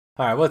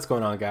Alright, what's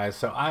going on, guys?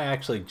 So I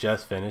actually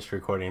just finished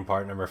recording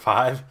part number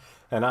 5,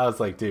 and I was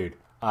like, dude,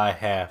 I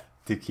have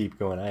to keep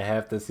going. I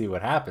have to see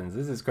what happens.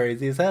 This is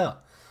crazy as hell.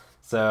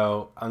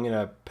 So I'm going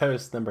to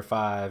post number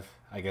 5,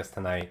 I guess,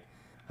 tonight.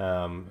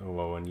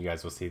 Well, when you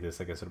guys will see this,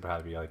 I guess it'll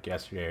probably be like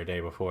yesterday or day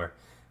before.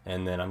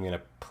 And then I'm going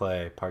to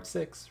play part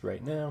 6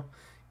 right now.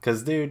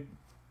 Because, dude,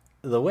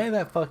 the way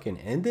that fucking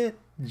ended,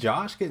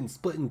 Josh getting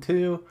split in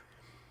two,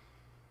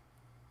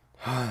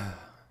 I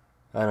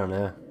don't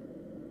know.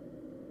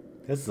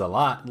 This is a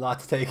lot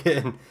to take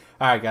in.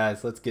 Alright,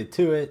 guys, let's get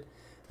to it.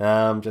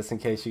 Just in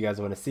case you guys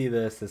want to see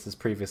this, this is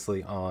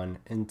previously on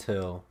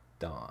Until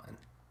Dawn.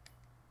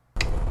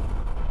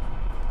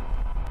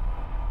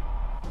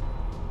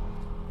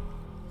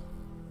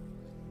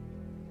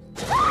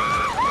 What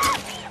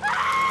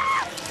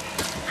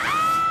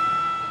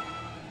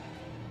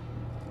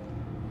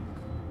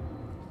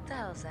the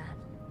hell is that?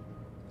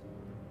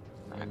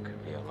 That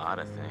could be a lot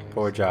of things.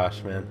 Poor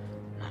Josh, man.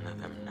 None of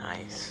them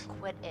nice.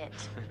 Quit it.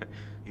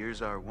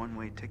 Here's our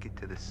one-way ticket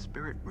to the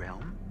spirit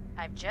realm.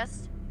 I've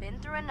just been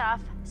through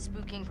enough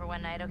spooking for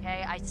one night,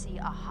 okay? I see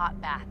a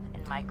hot bath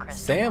in my crystal.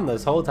 Sam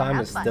this whole time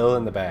Have is fun. still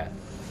in the bath.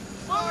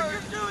 Mother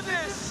can do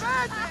this!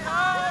 I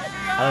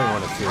don't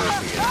want to see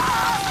this again.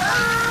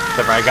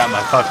 Except for I got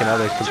my fucking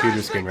other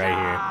computer screen right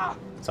here.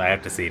 So I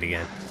have to see it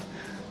again.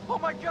 Oh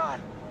my god!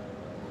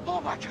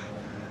 Oh my god!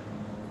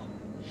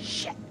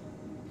 Shit.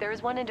 There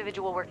is one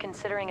individual we're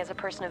considering as a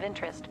person of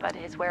interest, but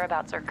his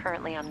whereabouts are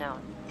currently unknown.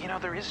 You know,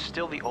 there is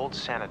still the old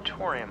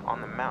sanatorium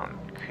on the mountain.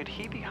 Could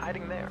he be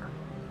hiding there?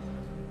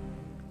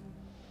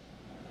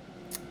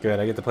 Good,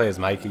 I get to play as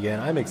Mike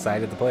again. I'm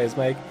excited to play as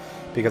Mike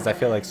because I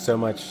feel like so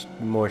much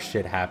more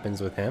shit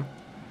happens with him.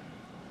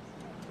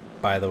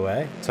 By the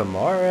way,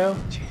 tomorrow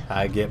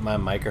I get my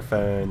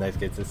microphone that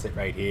gets to sit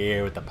right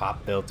here with the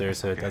pop filter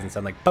so it doesn't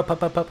sound like pop pop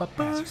pop pop pop.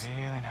 That's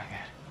really not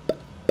good.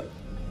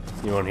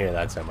 You won't hear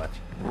that so much.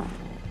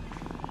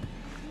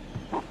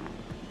 Damn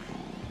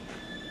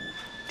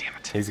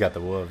it. He's got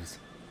the wolves.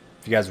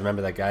 If you guys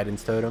remember that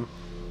guidance totem,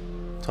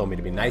 told me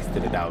to be nice to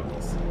the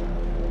doggies.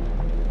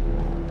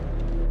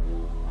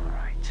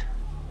 Alright.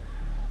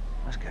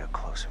 Let's get a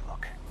closer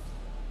look.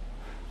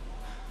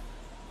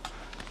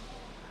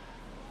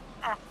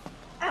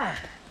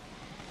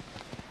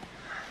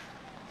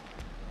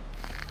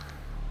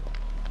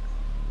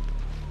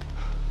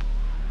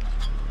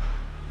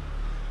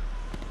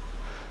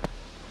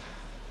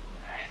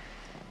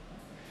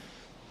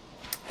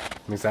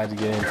 I'm excited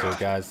to get into it,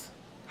 guys.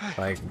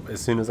 Like,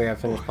 as soon as I got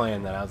finished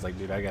playing that, I was like,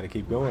 dude, I gotta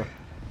keep going.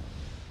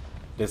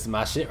 This is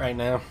my shit right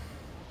now.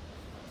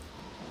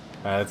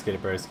 Alright, let's get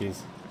it,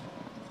 broskies.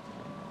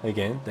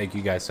 Again, thank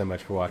you guys so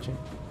much for watching.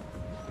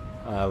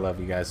 I love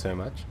you guys so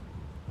much.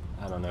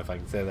 I don't know if I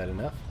can say that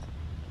enough.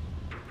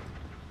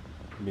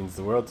 It means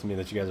the world to me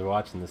that you guys are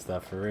watching this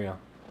stuff for real.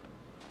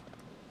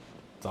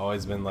 It's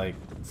always been like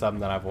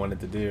something that I've wanted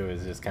to do,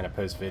 is just kind of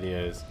post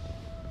videos.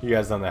 You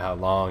guys don't know how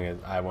long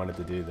I wanted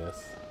to do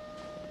this.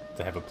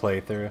 To have a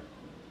playthrough.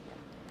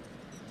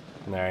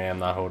 And there I am,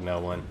 not holding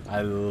L1.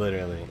 I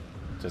literally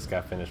just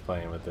got finished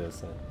playing with this.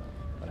 So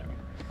whatever.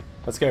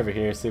 Let's go over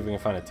here, see if we can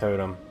find a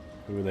totem.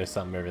 Ooh, there's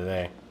something over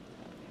there.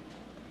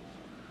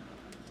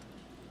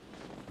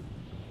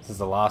 This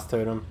is a lost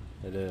totem?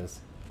 It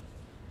is.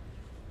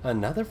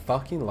 Another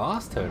fucking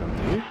lost totem,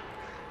 dude.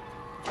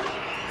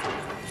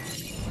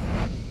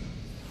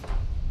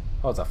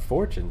 Oh, it's a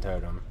fortune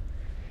totem.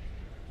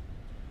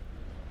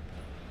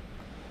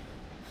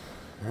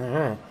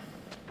 Alright.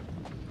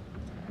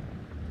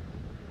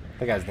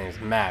 That guy's name's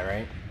Matt,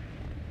 right?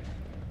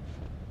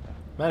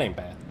 Matt ain't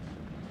bad.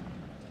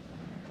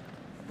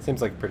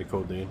 Seems like a pretty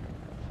cool dude.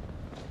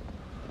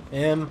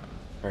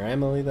 Or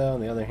Emily, though,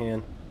 on the other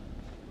hand.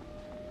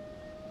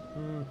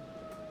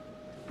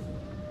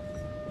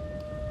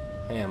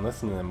 Man,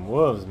 listen to them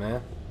wolves,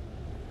 man.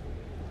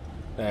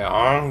 They're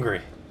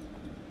hungry.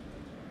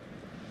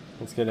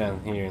 Let's go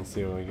down here and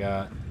see what we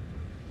got.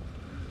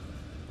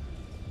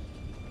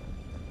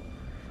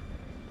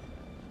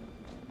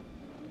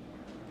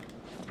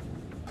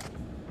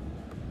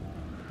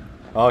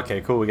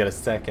 Okay, cool. We got a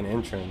second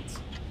entrance.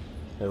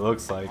 It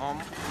looks like.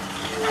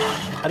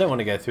 I didn't want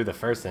to go through the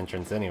first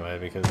entrance anyway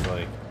because,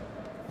 like,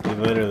 we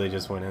literally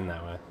just went in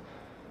that way.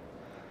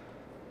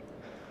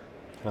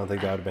 I don't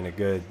think that would have been a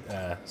good,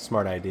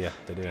 smart idea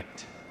to do.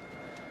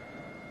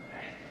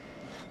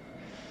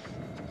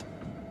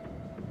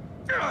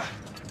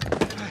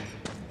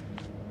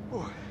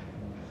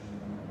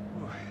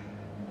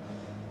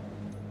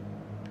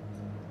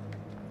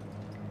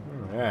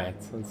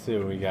 Alright, so let's see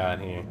what we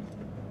got here.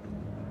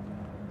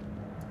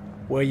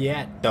 Where you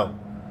at, though?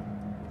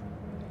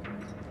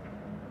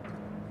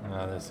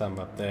 Oh, there's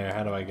something up there.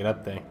 How do I get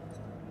up there?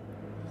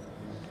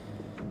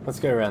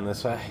 Let's go around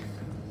this way.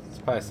 There's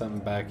probably something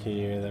back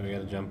here that we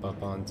gotta jump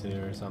up onto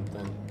or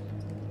something.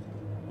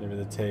 Maybe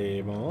the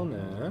table,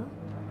 no.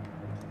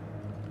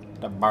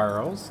 The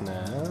barrels,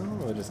 no.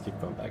 We'll just keep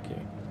going back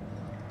here.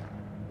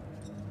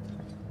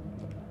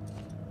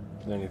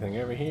 Is there anything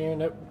over here?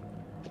 Nope.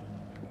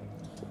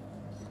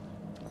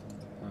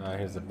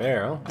 Here's a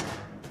barrel.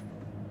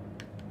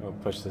 We'll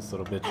push this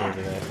little bitch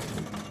over there.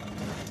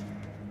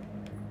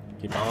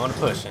 Keep on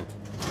pushing.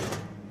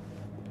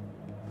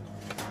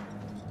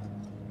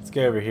 Let's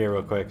go over here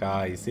real quick.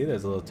 Ah, you see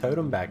there's a little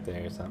totem back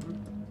there or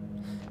something.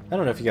 I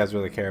don't know if you guys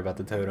really care about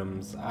the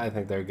totems. I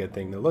think they're a good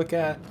thing to look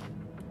at.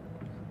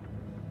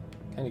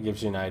 Kind of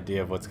gives you an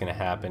idea of what's going to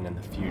happen in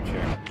the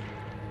future.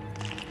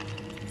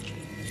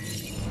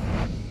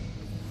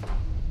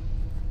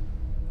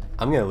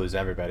 I'm going to lose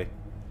everybody.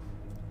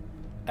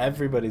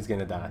 Everybody's going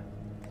to die.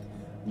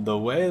 The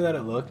way that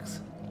it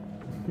looks,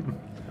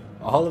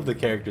 all of the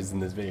characters in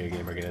this video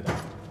game are going to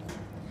die.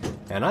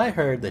 And I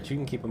heard that you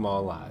can keep them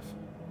all alive.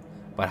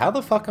 But how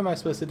the fuck am I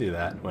supposed to do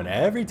that when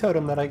every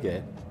totem that I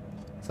get,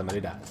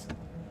 somebody dies?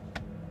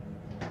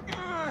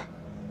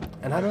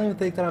 And I don't even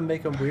think that I'm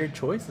making weird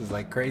choices,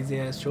 like crazy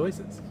ass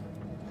choices.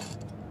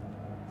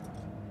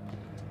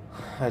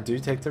 I do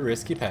take the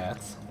risky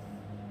paths.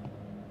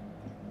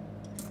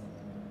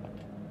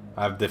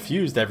 I've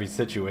diffused every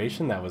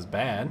situation that was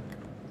bad.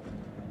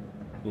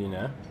 You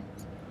know?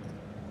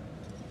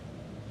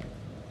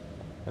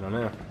 I don't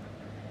know.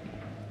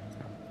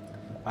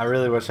 I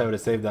really wish I would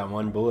have saved that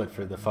one bullet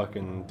for the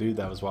fucking dude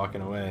that was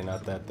walking away,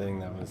 not that thing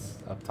that was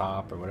up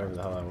top or whatever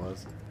the hell it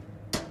was.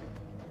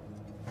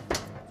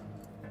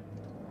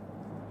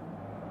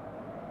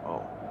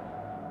 Oh.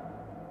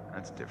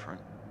 That's different.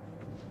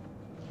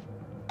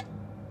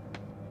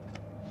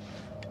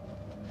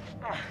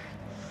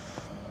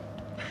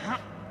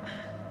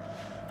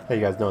 How you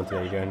guys doing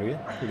today? You doing good?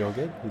 You doing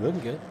good? You looking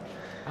good?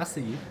 I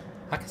see you.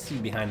 I can see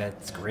you behind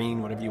that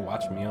screen, whatever you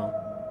watch me on.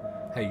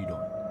 How you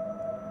doing?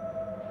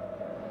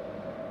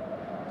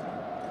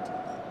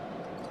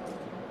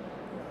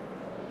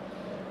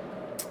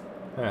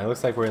 Alright,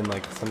 looks like we're in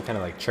like some kind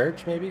of like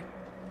church maybe?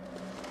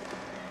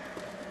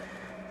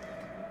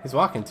 He's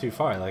walking too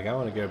far, like I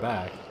want to go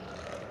back.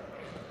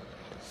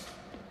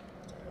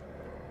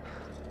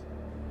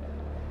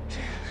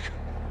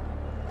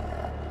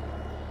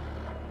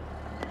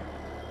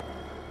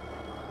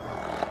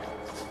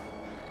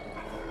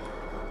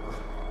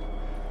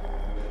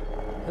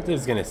 That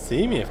dude's gonna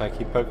see me if I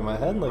keep poking my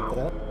head like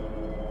that.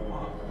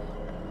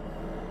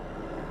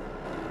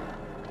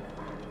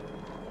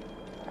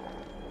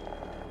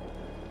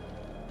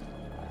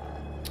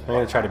 I'm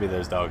gonna try to be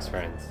those dogs'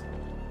 friends.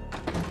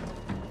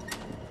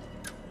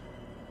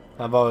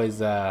 I've always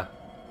had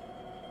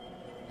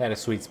a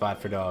sweet spot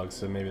for dogs,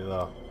 so maybe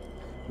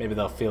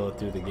they'll feel it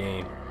through the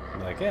game.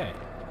 Be like, hey,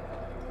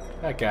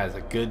 that guy's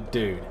a good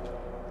dude.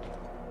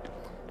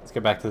 Let's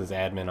go back to this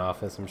admin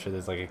office. I'm sure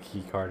there's like a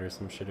key card or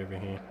some shit over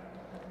here.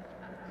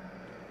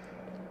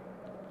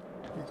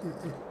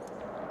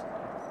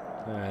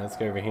 Alright, let's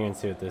go over here and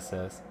see what this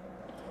says.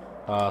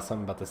 Oh,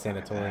 something about the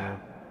sanatorium.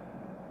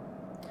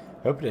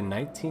 Opened in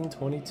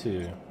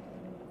 1922.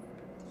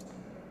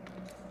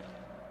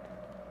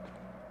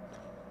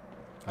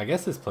 I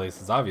guess this place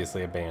is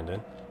obviously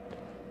abandoned.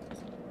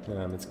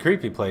 It's a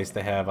creepy place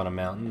to have on a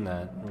mountain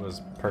that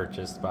was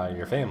purchased by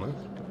your family.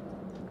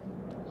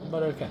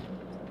 But okay.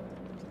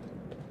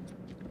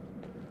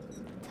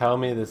 Tell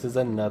me this is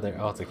another...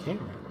 Oh, it's a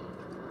camera.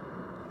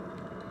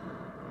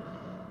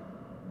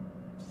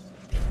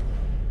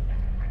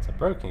 It's a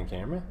broken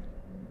camera.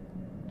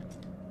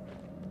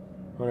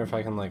 I wonder if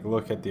I can like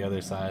look at the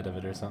other side of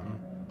it or something.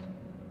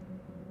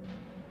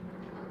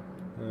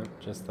 Oh,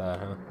 just that,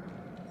 huh?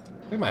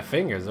 Look at my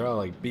fingers, they're all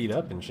like beat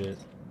up and shit.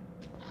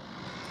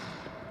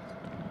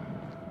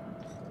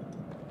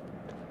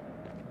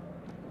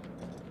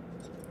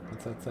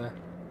 What's that say?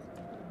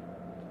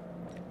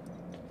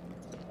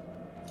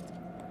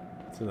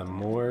 To the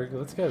morgue.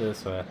 Let's go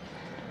this way.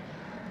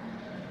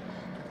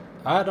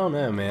 I don't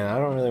know, man. I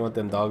don't really want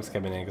them dogs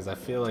coming in because I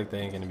feel like they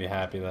ain't gonna be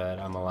happy that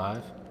I'm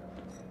alive.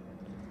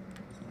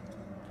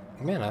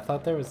 Man, I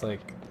thought there was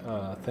like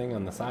a thing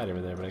on the side over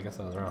there, but I guess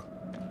I was wrong.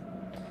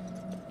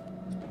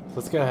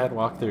 Let's go ahead and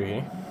walk through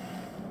here.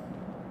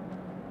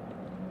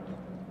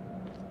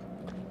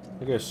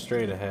 We'll go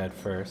straight ahead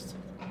first.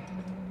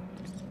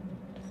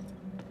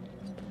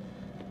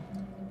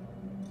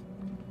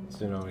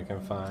 See what we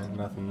can find.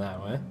 Nothing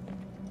that way.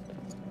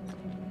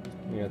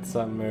 We got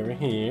something over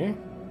here.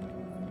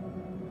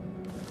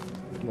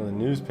 Another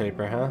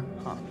newspaper, huh?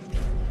 Huh.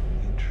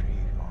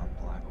 Intrigue on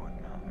Blackwood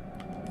Mountain.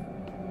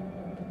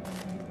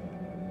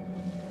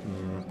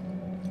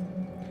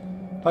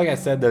 Like I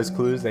said, those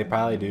clues, they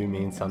probably do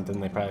mean something.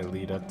 They probably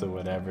lead up to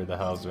whatever the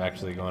hell's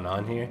actually going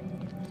on here.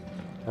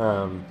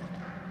 But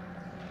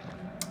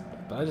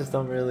I just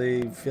don't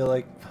really feel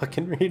like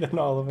fucking reading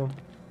all of them.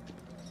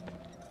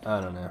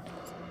 I don't know.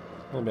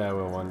 Maybe I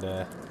will one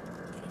day.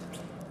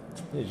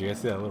 Hey, did you guys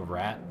see that little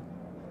rat?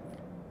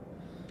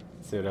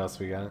 Let's see what else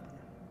we got.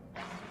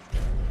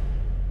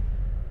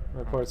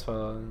 Reports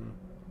following.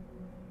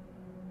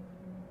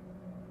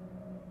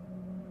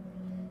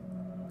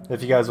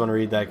 If you guys want to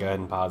read that, go ahead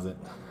and pause it.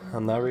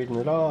 I'm not reading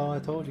it all, I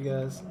told you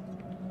guys.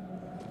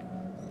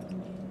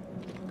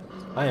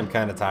 I am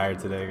kind of tired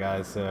today,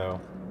 guys, so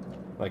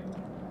like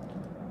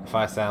if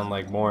I sound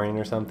like boring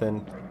or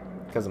something,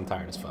 because I'm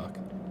tired as fuck.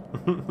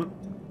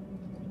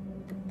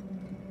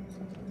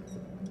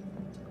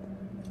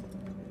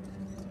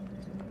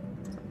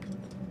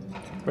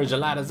 Raise your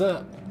lighters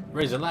up.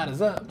 Raise your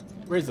lighters up.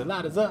 Raise your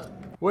lighters up.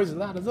 Raise your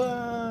lighters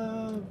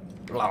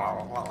up.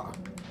 Blah, blah, blah.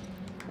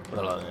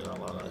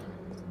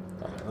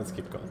 Alright, let's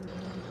keep going.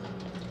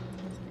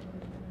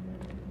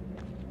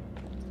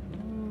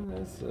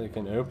 There's like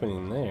an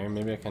opening there.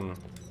 Maybe I can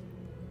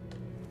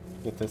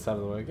get this out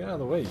of the way. Get out of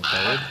the way, you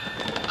bird.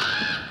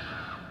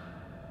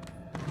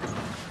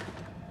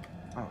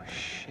 Oh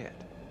shit.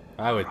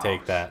 I would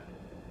take that.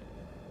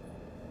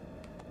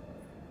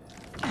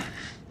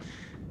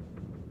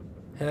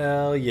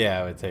 Hell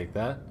yeah, I would take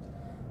that.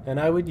 And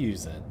I would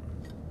use it.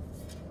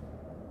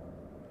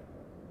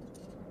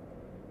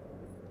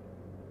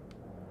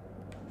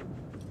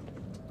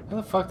 How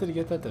the fuck did he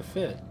get that to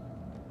fit?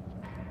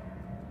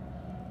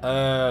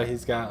 Oh,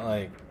 he's got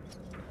like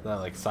that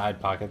like side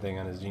pocket thing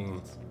on his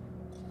jeans.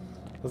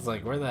 I was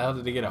like, where the hell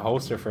did he get a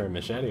holster for a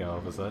machete all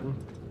of a sudden?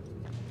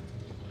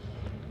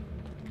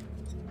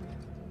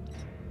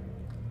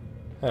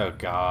 Oh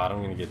god,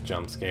 I'm gonna get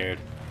jump scared.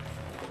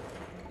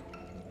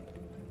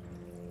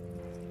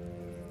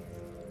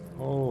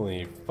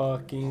 Holy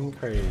fucking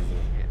crazy.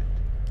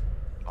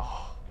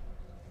 Oh,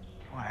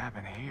 what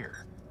happened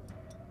here?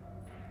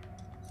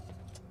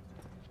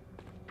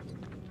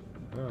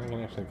 Oh, I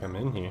can actually come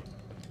in here.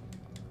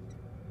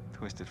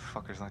 Twisted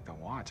fuckers like to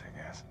watch, I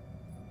guess.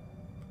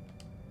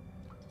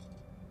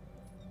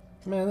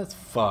 Man, that's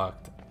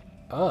fucked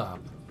up.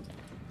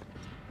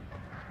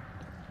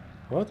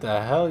 What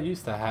the hell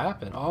used to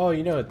happen? Oh,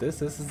 you know what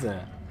this is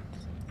a...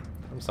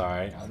 I'm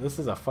sorry. This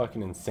is a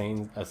fucking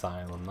insane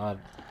asylum, not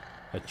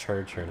a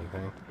church or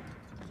anything.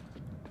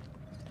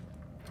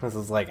 This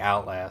is like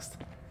Outlast.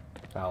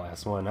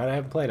 Outlast 1. I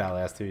haven't played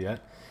Outlast 2 yet.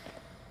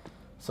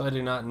 So I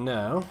do not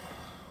know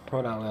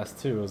what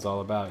Outlast 2 is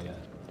all about yet.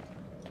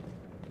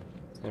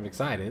 I'm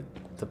excited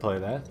to play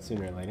that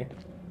sooner or later.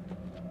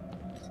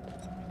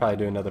 Probably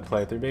do another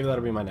playthrough. Maybe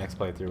that'll be my next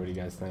playthrough. What do you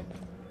guys think?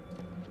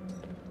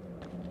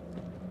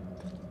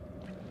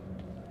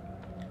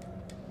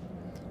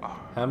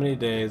 How many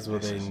days will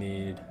they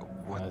need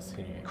us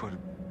here? Could...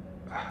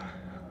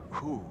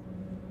 who? Who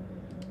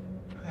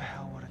the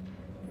hell would it...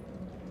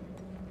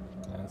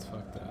 That's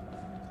fucked up.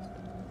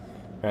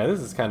 Alright, this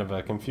is kind of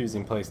a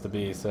confusing place to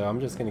be, so I'm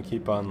just gonna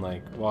keep on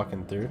like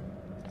walking through.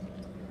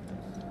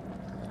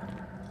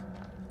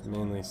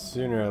 Mainly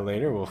sooner or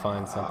later we'll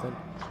find something.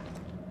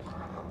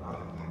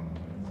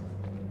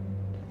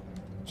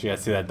 Did you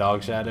guys see that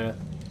dog shadow?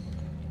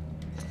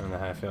 I don't know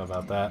how I feel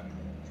about that.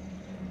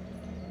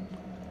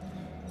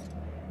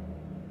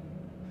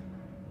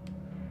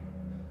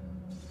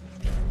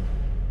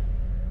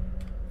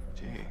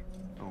 Gee,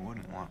 who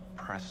wouldn't want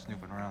press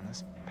snooping around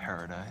this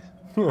paradise?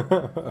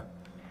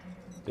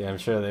 Yeah, I'm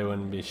sure they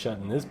wouldn't be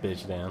shutting this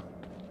bitch down.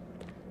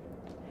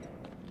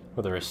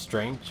 With a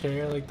restraint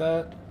chair like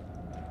that?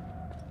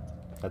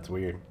 That's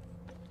weird.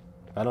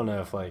 I don't know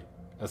if like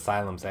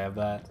asylums have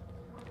that,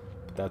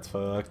 but that's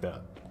fucked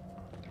up.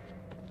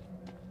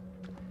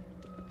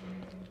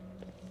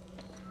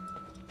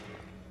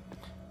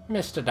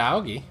 Mr.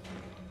 Doggy.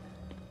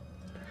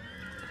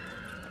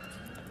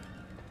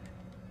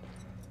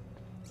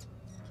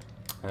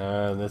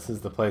 This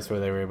is the place where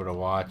they were able to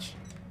watch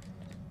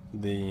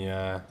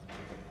the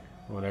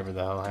whatever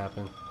the hell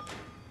happened.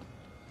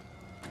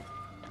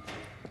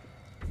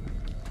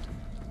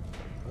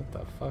 What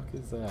the fuck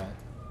is that?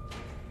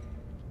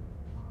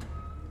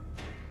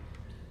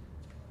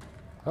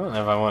 I don't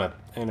know if I want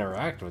to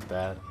interact with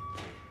that.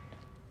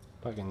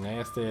 Fucking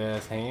nasty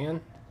ass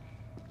hand.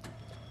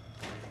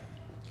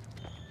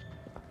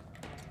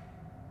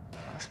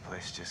 This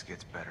place just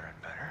gets better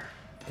and better.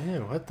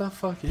 Ew, what the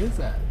fuck is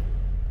that?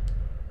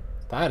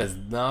 That is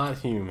not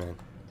human.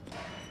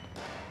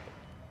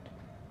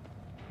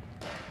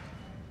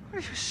 Are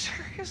you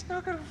serious?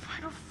 Not gonna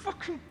find a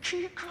fucking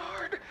key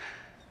card?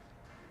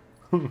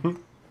 No,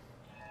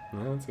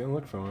 let's go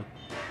look for one.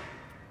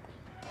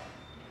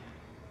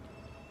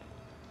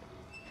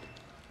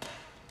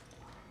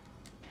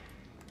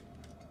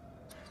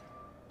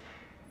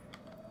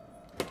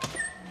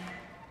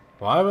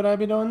 Why would I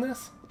be doing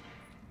this?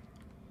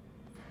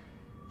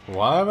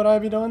 Why would I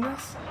be doing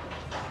this?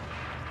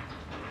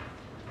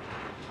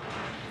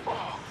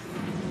 Oh,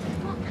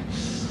 fucking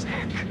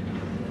sick.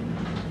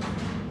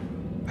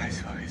 That's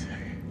what I say.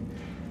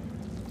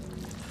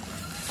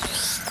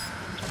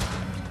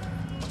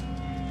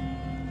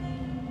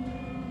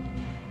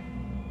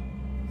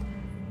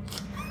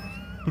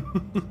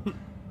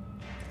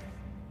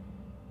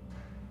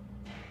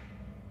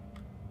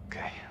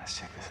 Okay, let's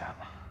check this out.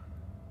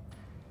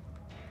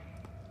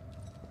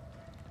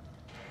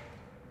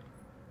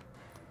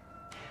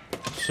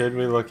 Should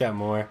we look at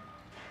more?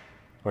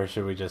 Or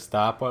should we just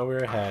stop while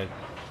we're ahead?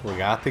 We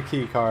got the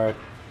key card,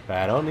 but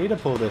I don't need to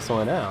pull this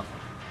one out.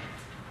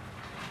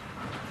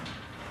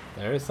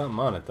 There is something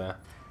on it though.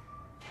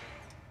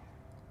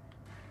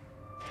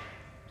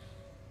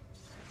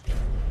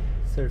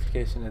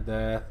 Certification of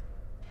death.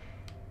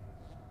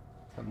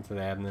 Something to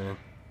the abdomen.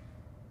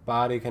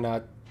 Body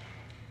cannot...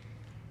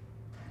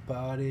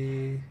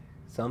 Body...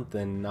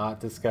 Something not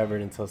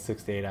discovered until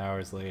 6 to 8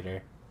 hours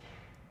later.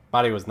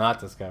 Body was not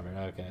discovered.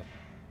 Okay.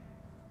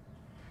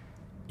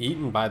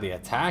 Eaten by the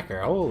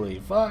attacker. Holy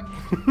fuck.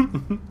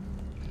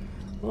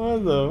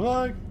 What the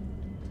fuck?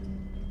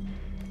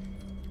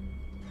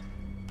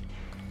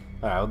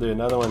 Alright, we'll do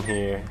another one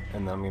here,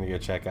 and then I'm gonna go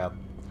check out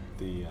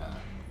the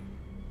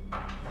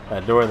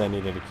that door that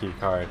needed a key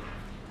card.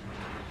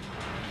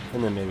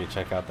 And then maybe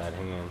check out that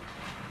hand.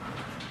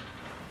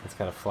 It's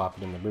kind of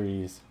flopping in the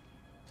breeze.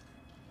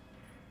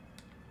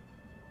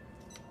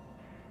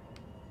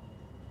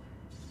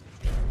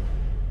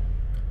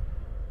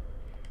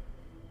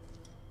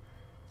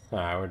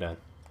 Alright, we're done.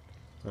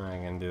 I'm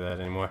not gonna do that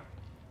anymore.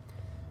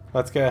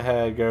 Let's go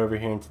ahead, go over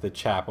here into the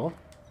chapel.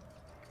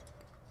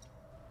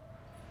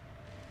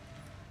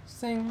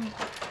 Sing.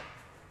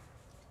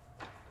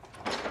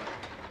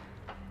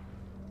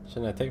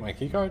 Shouldn't I take my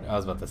key card? I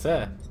was about to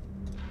say.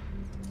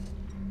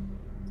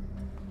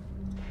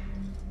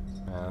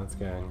 Let's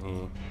go in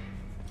here.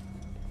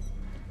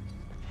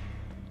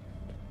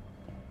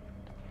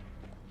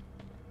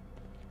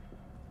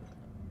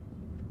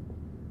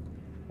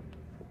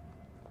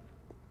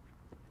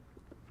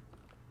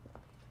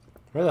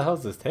 Where the hell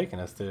is this taking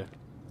us to?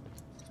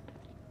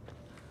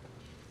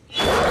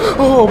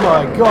 Oh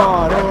my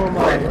god! Oh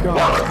my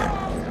god!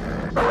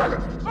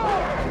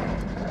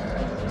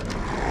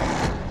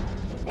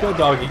 Good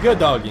doggy, good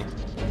doggy.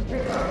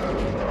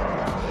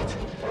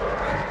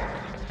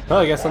 Well,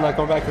 I guess I'm not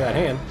going back to that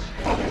hand.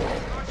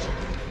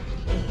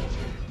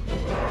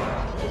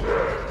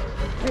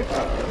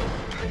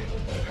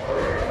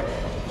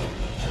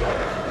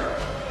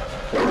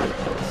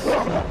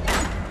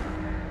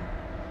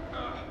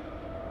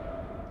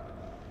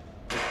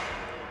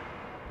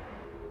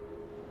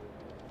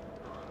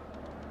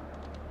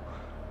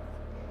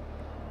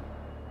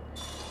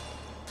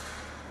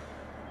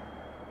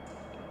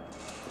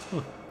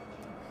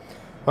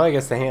 Well, I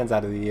guess the hand's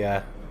out of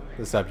the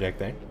subject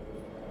there.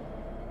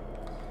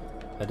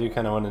 I do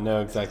kind of want to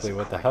know exactly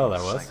what the hell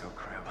that was.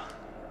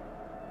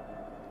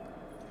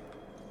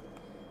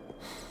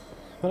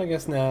 But I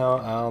guess now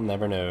I'll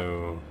never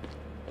know.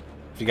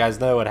 If you guys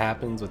know what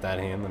happens with that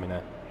hand, let me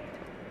know.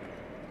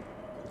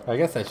 I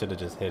guess I should have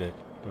just hit it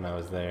when I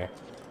was there.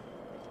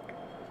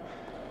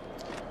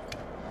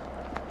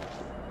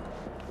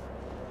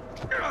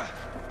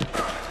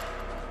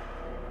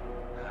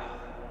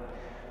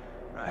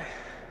 Right.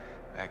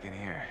 Back in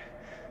here.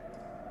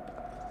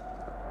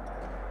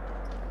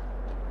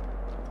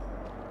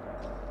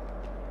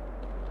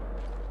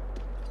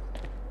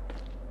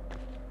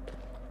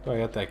 Oh, I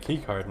got that key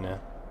card now.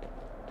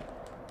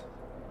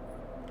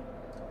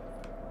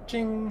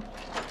 Ching.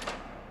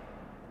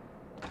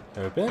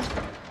 Open.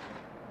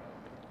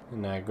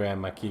 And I grab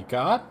my key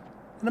card,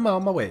 and I'm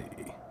on my way.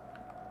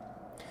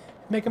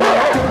 Make a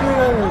motherfucker.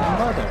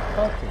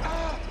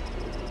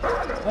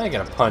 I ain't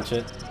gonna punch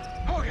it.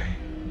 Okay.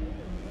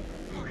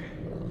 Okay.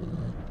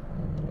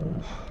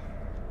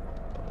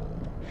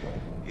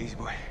 Easy,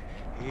 boy.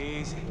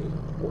 Easy.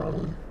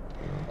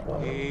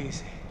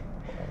 Easy.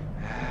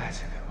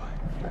 That's a good one.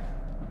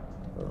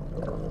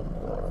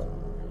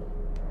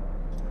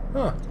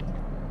 Huh.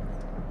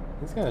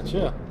 He's kind of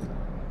chill.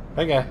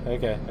 Okay.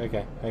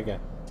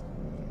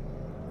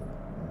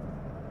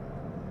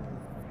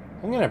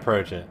 I'm gonna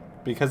approach it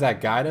because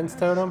that guidance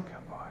totem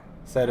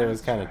said it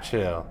was kind of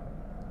chill.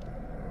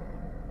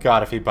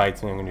 God, if he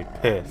bites me, I'm gonna be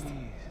pissed.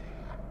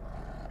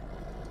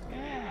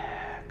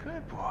 Yeah,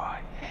 good boy.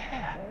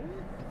 Yeah.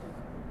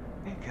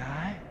 Hey,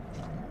 guy.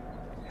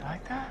 You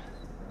like that?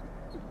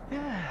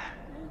 Yeah.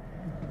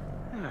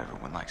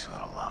 Everyone likes a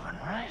little loving,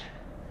 right?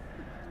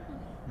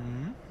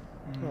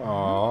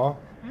 Aww.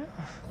 I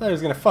thought he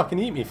was gonna fucking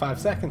eat me 5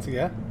 seconds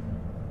ago.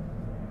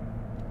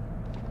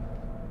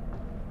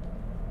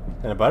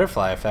 And a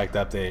butterfly effect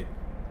update.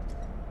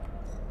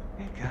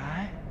 Hey,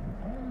 guy.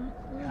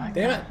 You like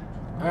Damn that? it!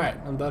 Alright,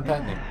 I'm done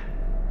petting him.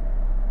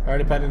 I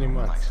already petted him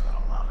once. Likes a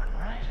little loving,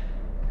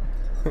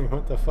 right?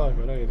 What the fuck?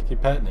 Why do I gotta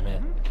keep petting him,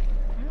 man?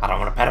 I don't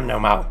wanna pet him no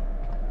more. Alright,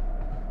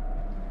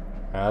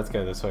 let's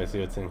go this way, see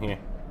what's in here.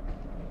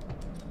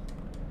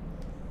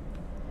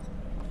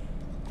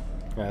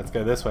 Alright, let's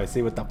go this way,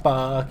 see what the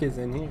fuck is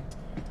in here.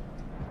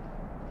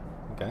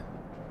 Okay.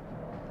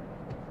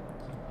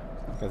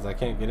 Because I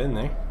can't get in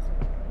there.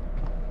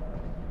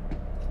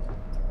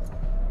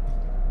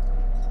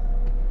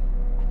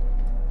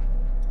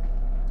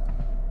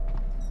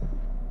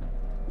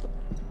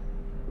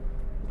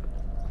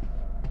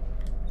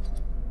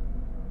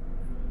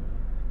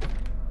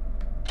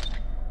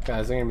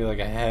 Guys, there's gonna be like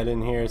a head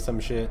in here or some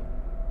shit.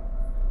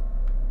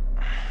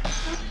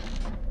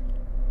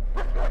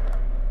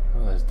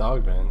 Oh, there's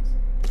dog bones.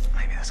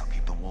 Maybe this will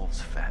keep the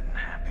wolves fat and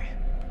happy.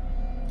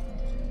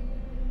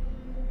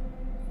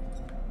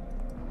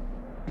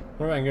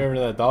 What if I can go over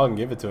to that dog and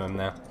give it to him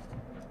now?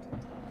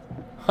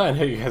 I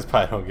know you guys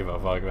probably don't give a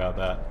fuck about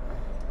that.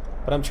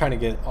 But I'm trying to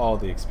get all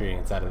the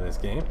experience out of this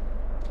game.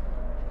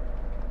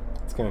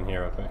 Let's go in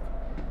here real quick.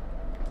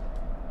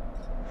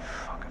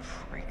 Fucking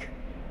freak.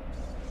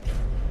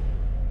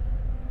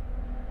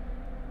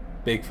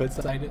 Bigfoot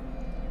sighted?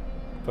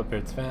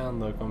 Footprints found.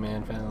 Local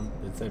man found.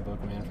 Did it say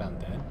local man found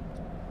dead?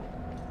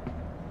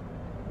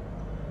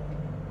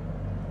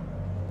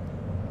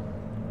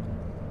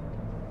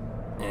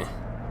 Eh.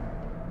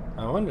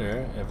 I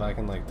wonder if I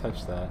can like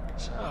touch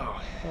that. So,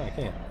 Oh, I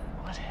can't.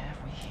 what have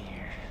we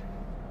here?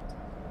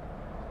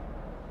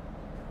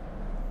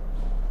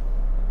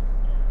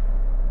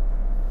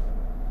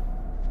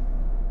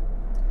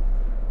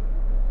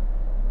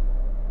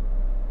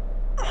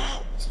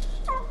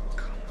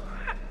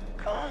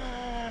 Come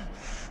on.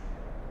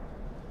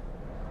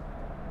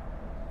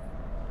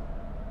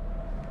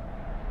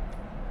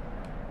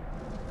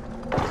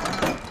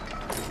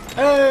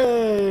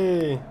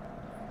 Hey!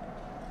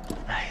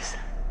 Nice.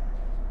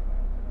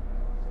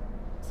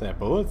 Is that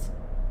bullets?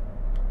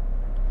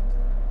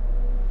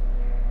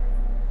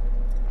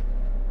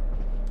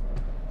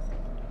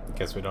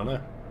 Guess we don't know.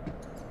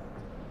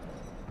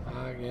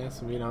 I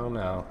guess we don't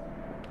know.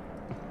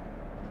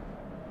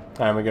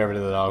 Alright, we go over to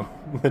the dog.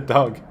 The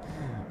dog.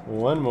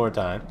 One more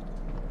time.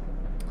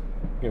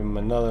 Give him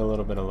another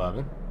little bit of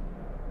loving.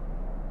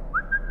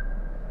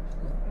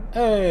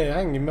 Hey,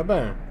 I can give him a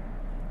bone.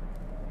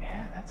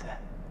 Yeah, that's it.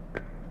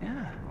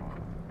 Yeah.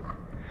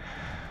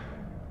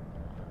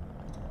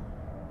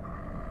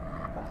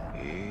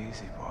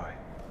 Easy, boy.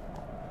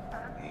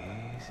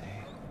 Easy.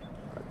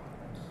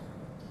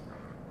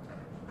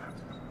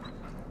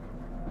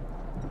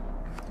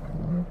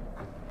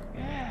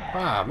 Yeah.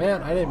 Wow,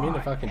 man, I didn't mean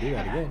to fucking do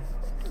that again.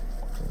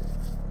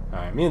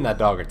 Alright, me and that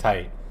dog are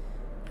tight.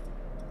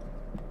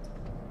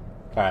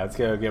 Alright, let's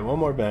go get one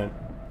more bone.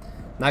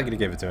 Not gonna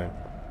give it to him.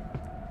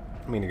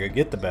 I'm gonna go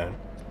get the bone.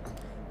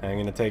 I'm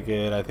gonna take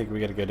it. I think we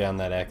gotta go down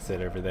that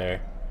exit over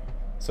there.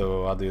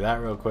 So I'll do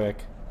that real quick.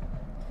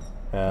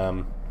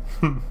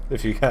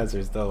 If you guys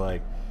are still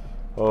like,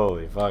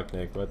 holy fuck,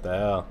 Nick, what the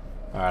hell?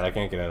 Alright, I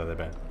can't get out of the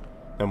bone.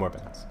 No more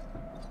bones.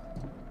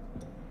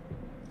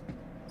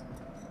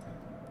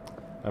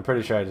 I'm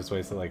pretty sure I just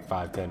wasted like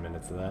 5-10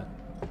 minutes of that.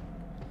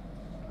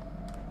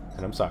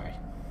 And I'm sorry.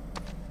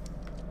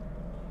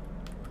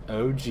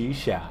 OG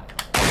shot.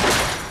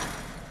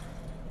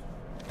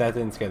 That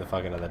didn't scare the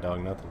fuck out of that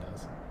dog, nothing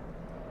does.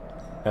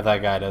 If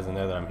that guy doesn't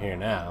know that I'm here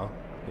now,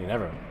 you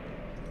never will.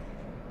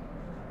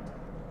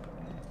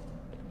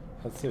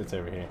 Let's see what's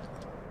over here.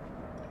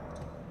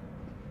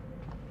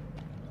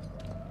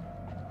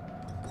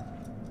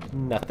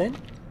 Nothing?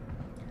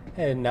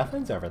 And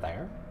nothing's over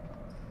there.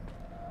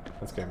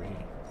 Let's go over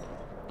here.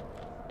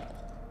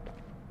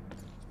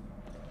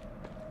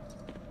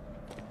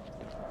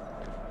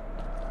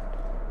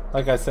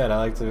 Like I said, I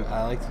like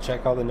to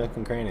check all the nook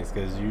and crannies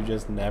because you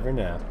just never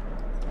know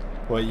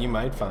what you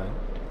might find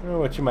or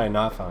what you might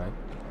not find.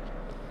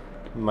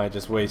 You might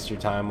just waste your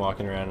time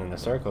walking around in a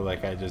circle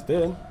like I just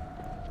did.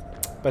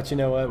 But you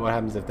know what? What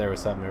happens if there was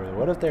something over there?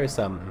 What if there was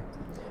something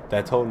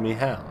that told me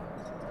how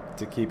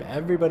to keep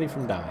everybody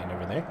from dying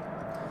over there?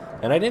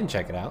 And I didn't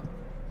check it out.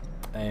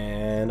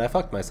 And I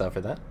fucked myself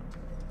for that.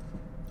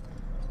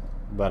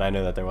 But I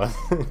know that there was.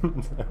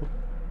 So,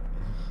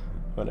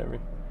 whatever.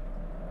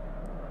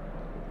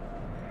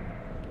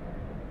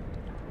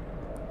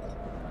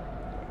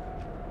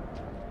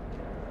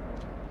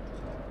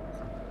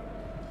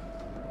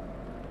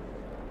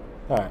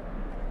 Alright.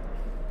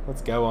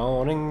 Let's go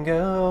on and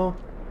go.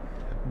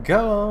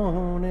 Go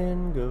on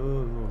and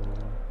go.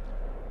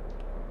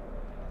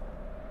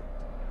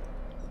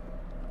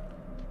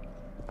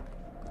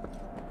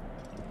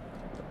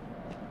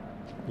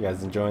 You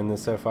guys enjoying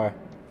this so far?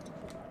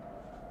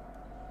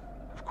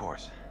 Of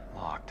course.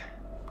 Locked.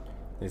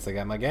 At least I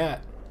got my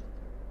gat.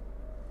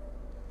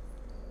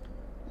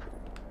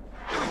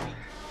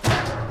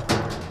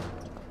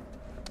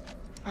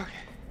 Okay.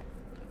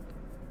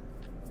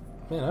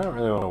 Man, I don't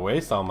really want to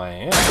waste all my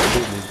ammo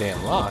shooting these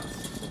damn locks.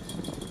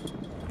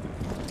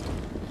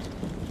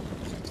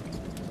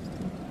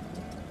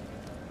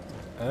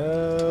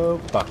 Oh,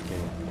 fuck me.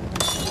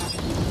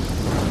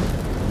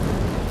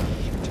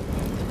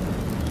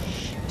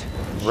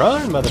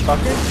 Run,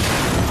 motherfucker!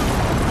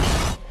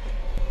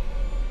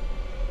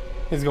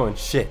 He's going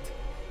shit.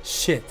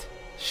 Shit.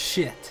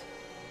 Shit.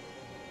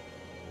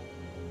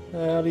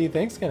 What do you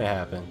think's gonna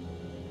happen?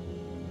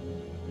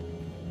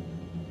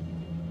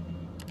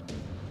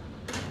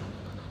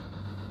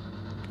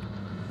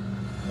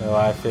 Oh,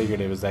 I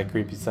figured it was that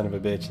creepy son of a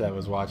bitch that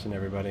was watching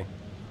everybody.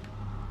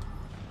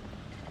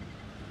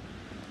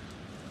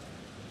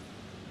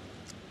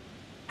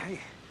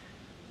 Hey,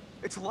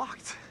 it's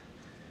locked.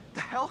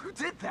 The hell? Who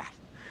did that?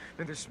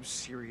 And there's some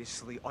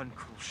seriously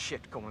uncool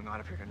shit going on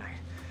up here tonight.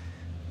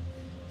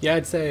 Yeah,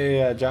 I'd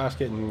say Josh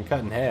getting cut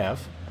in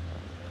half.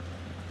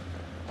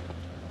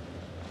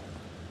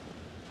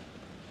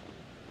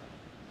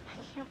 I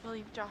can't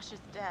believe Josh is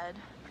dead.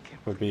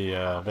 Would be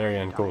a very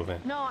uncool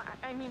thing. No,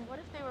 I mean, what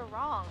if they were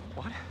wrong?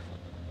 What?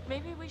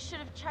 Maybe we should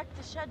have checked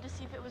the shed to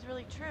see if it was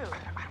really true.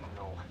 I don't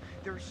know.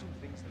 There are some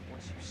things that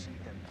once you see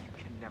them, you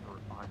can never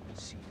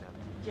unsee them.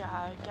 Yeah,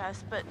 I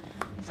guess, but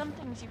some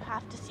things you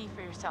have to see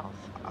for yourself.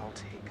 I'll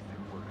take their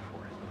word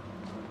for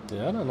it.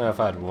 Yeah, I don't know if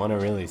I'd want to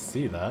really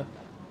see that.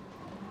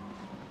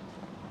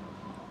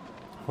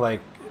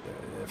 Like,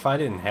 if I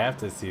didn't have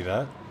to see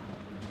that,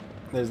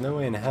 there's no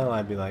way in hell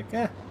I'd be like,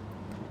 let's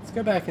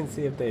go back and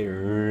see if they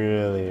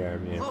really are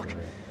being Look, for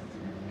real.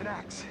 an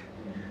axe.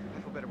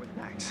 I feel better with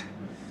an axe.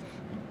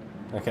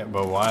 Okay,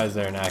 but why is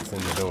there an axe in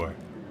the door?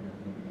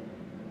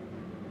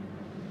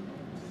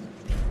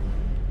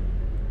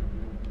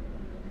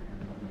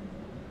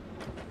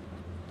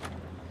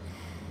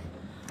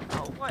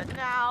 Oh, what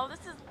now? This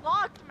is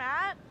locked,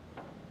 Matt.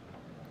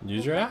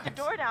 Use your Break the axe.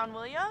 door down,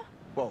 will ya?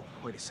 Whoa,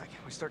 wait a second.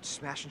 We start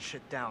smashing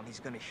shit down, he's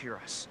gonna hear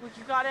us. Well,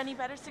 you got any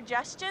better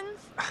suggestions?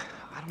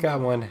 I don't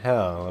Got know. one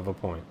hell of a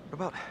point. What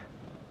about...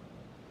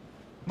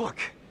 Look,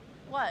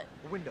 What?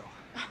 a window.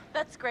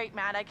 That's great,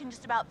 Matt. I can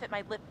just about fit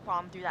my lip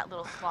balm through that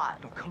little slot.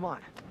 No, come on.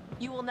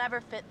 You will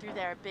never fit through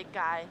there, big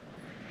guy.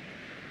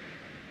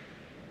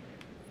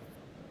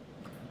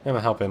 I'm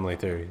gonna help Emily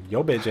through.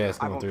 Your bitch ass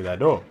I going won't, through that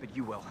door. But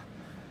you will.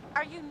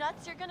 Are you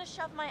nuts? You're gonna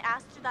shove my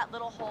ass through that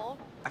little hole?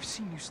 I've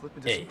seen you slip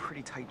into Hey. some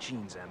pretty tight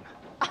jeans, Em.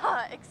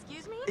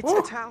 Excuse me? It's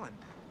a talent.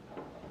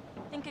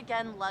 Think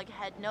again,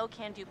 lughead. No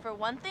can do. For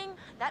one thing,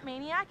 that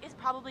maniac is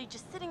probably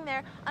just sitting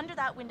there under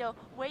that window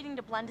waiting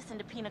to blend us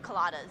into pina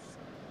coladas.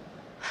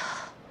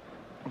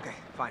 Okay,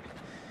 fine.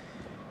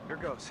 Here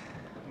goes.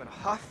 I'm gonna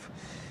huff,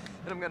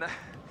 and I'm gonna...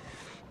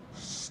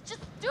 Shh,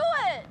 just do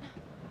it!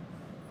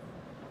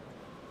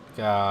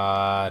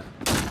 God.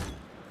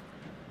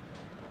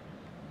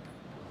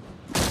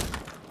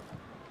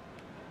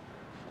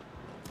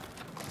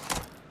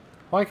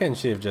 Why couldn't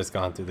she have just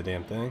gone through the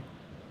damn thing?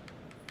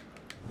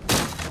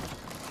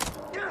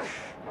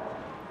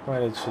 Why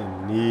did she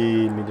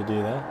need me to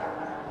do that?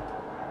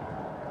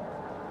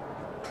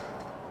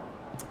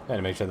 I had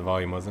to make sure the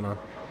volume wasn't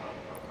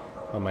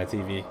on my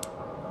TV.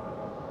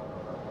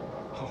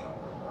 Oh.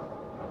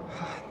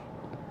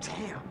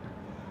 Damn.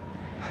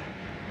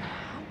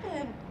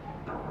 Happened.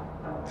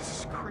 This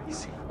is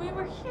crazy. We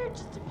were here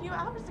just a few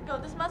hours ago.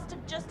 This must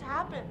have just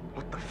happened.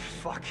 What the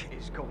fuck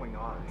is going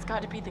on? It's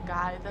got to be the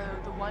guy,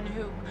 the one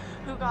who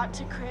got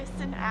to Chris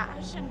and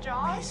Ash and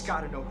Josh. He's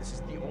gotta know this is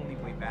the only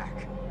way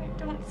back.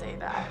 Don't say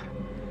that.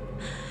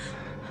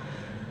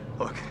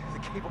 Look, the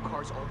cable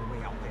car's all the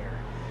way out there.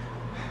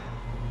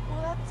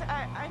 Well,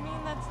 I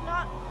mean, that's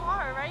not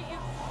far, right? You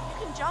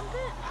can jump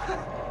it?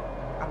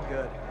 I'm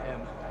good,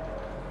 Em.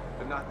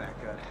 But not that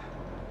good.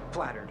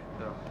 Flattered,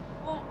 though.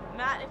 Well,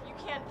 Matt, if you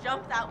can't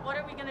jump that, what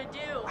are we gonna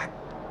do?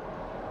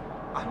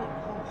 I don't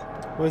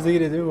know. What's he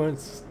gonna do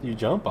once you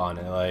jump on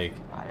it? Like,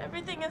 God,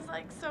 everything is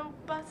like so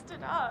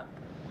busted up.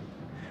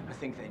 I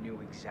think they knew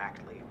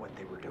exactly what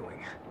they were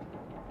doing.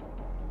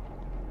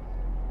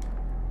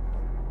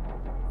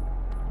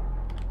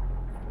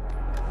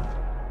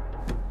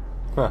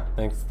 huh?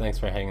 Thanks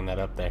for hanging that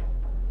up there.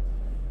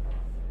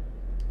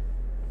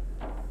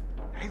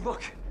 Hey,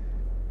 look!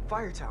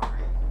 Fire tower.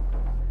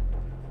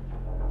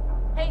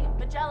 Hey,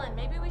 Magellan,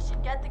 maybe we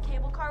should get the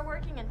cable car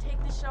working and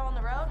take this show on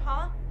the road,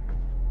 huh?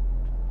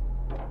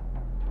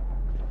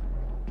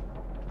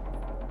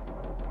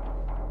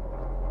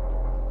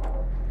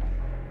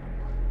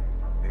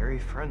 Very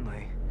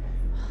friendly.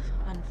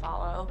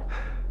 Unfollow.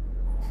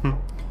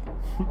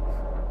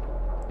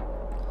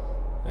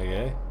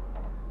 Okay.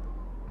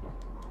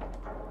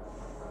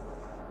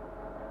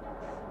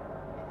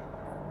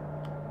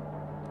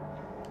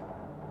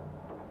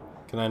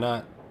 Can I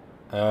not?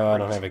 Oh, I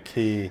don't have a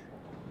key.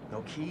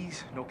 No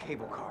keys, no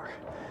cable car.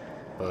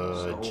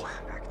 Fudge. So,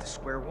 back to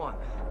square one.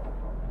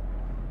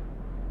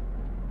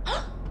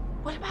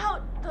 What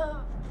about the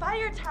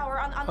fire tower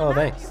on the Oh, map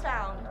thanks. you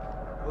found?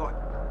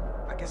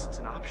 Well, I guess it's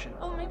an option.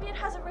 Oh, maybe it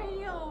has a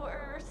radio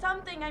or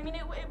something. I mean,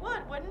 it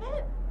would, wouldn't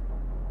it?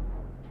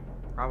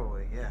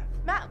 Probably, yeah.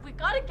 Matt, we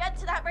gotta get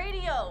to that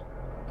radio.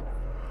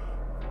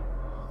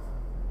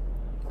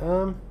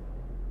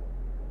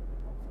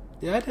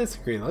 Yeah, I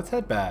disagree. Let's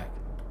head back.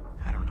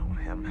 I don't know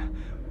him.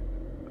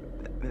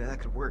 I mean, that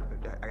could work,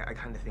 but I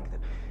kind of think that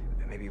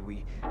maybe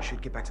we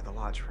should get back to the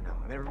lodge for now.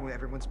 I mean,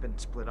 everyone's been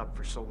split up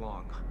for so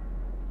long.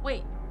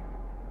 Wait,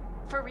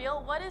 for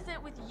real? What is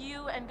it with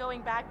you and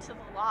going back to the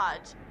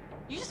lodge?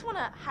 You just want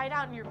to hide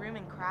out in your room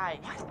and cry.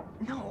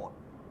 What? No.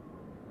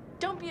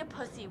 Don't be a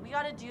pussy. We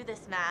gotta do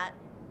this, Matt.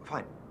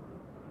 Fine.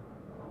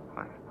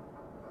 Fine.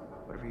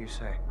 Whatever you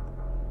say.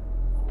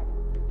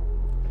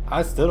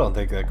 I still don't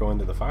think that going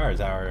to the fire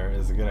tower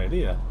is a good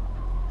idea.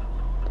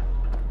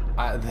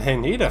 They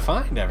need to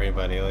find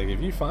everybody. Like,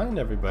 if you find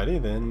everybody,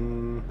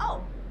 then...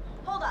 Oh,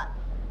 hold up.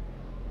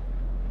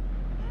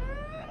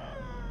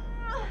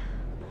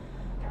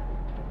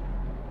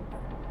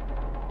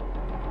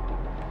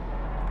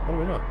 What are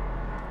we doing?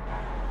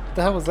 What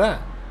the hell was that?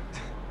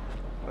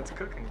 What's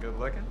cooking? Good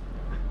looking?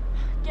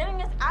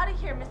 Getting us out of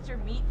here,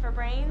 Mr. Meat for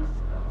Brains.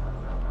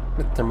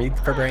 Mr. Meat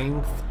for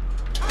Brains.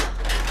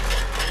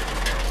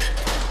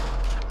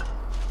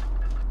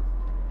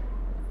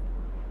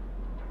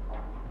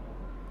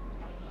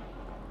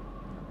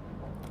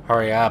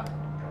 Hurry up.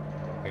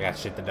 I got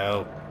shit to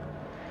do.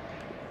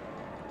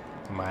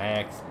 My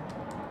axe.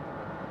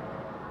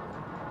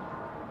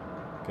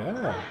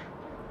 Good.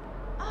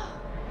 Oh,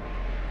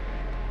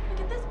 look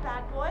at this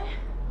bad boy.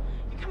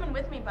 You're coming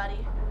with me,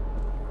 buddy.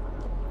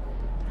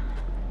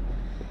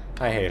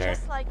 I hate her.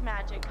 Just like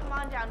magic. Come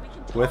on down. We can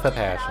totally With a get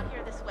passion. out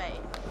here this way.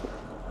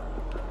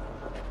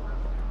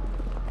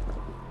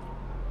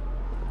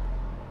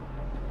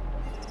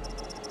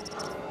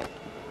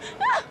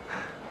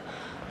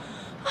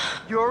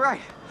 You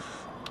alright?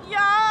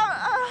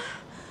 Yeah,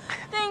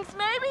 thanks.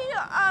 Maybe,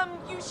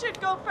 you should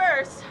go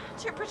first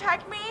to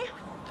protect me.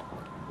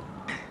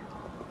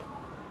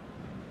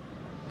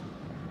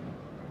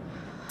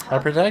 I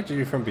protected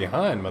you from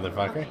behind,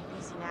 motherfucker. Okay,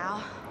 easy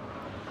now.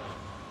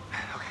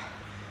 Okay.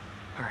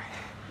 Alright.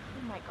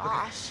 Oh my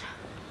gosh.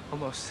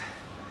 Almost.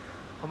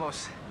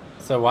 Almost.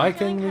 So why I'm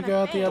feeling couldn't we kinda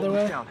go out the faint. other Look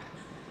way? down.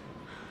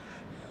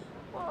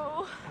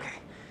 Whoa. Okay.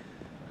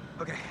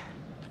 Okay.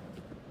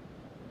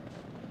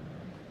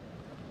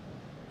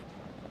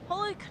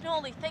 Holy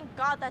cannoli, thank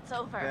God that's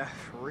over. Yeah,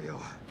 for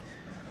real.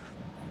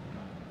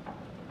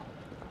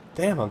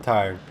 Damn, I'm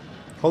tired.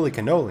 Holy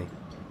cannoli.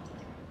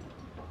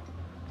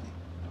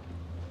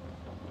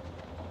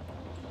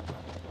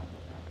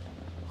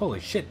 Holy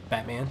shit,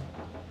 Batman.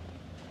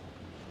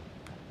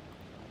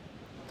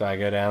 Do I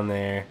go down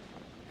there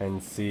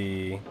and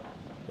see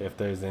if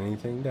there's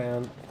anything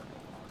down?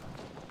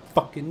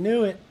 Fucking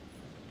knew it.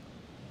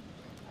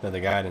 Another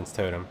guidance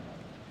totem.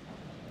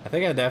 I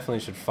think I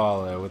definitely should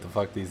follow what the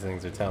fuck these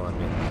things are telling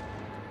me.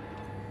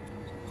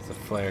 It's a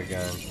flare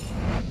gun.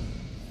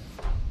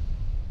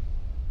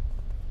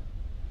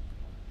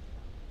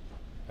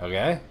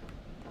 Okay.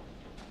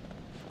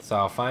 So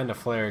I'll find a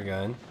flare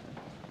gun.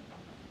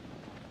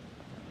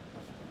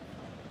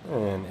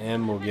 And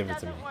M will give it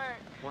to me. Doesn't work.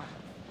 What?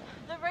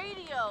 The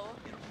radio.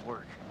 It'll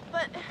work.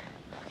 But,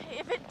 okay,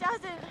 if it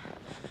doesn't,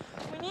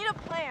 we need a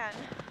plan.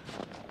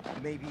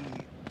 Maybe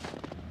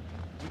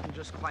we can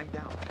just climb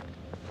down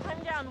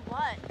Climb down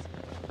what?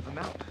 the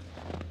mountain.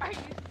 Are you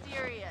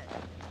serious?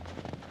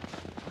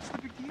 What's the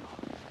big deal?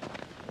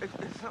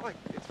 It's not like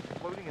it's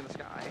floating in the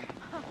sky.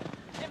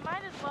 It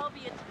might as well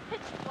be. It's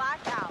pitch black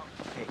out.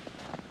 Hey,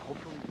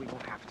 hopefully we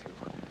won't have to.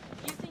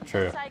 You think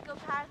True. the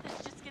psychopath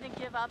is just gonna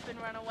give up and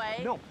run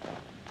away? No.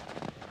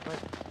 But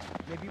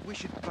maybe we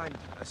should find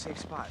a safe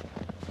spot.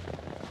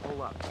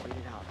 Pull up, wait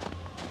it out.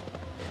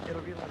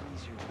 It'll be a lot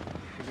easier to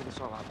figure this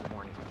all out in the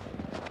morning.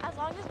 As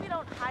long as we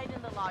don't hide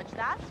in the lodge,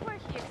 that's where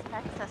he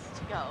expects us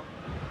to go.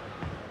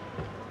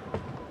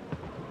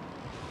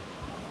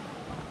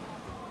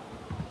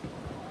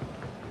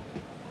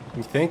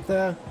 You think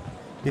though?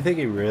 You think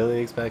he really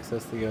expects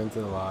us to go into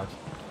the lodge?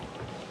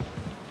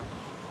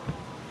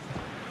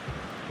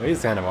 Well,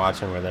 he's kind of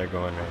watching where they're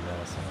going right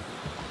now, so.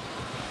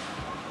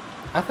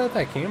 I thought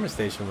that camera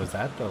station was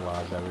at the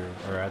lodge that we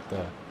were, or at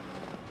the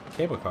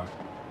cable car.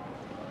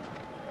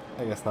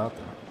 I guess not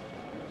though.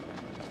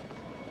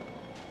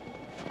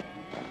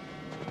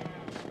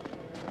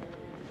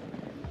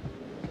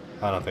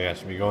 I don't think I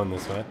should be going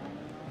this way.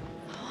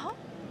 Huh?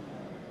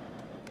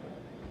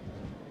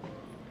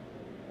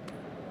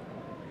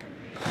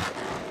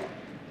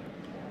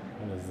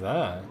 What is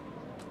that?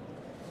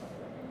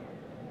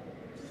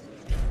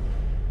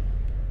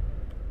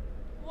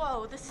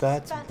 Whoa, this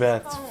That's is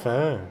Beth's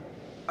phone.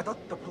 I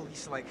thought the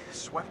police, like,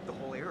 swept the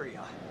whole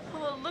area.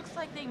 Well, it looks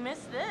like they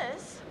missed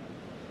this.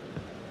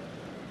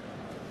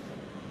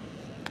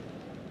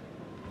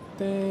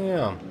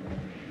 Damn.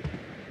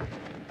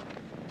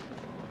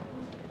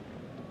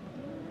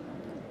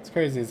 It's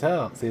crazy as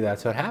hell. See,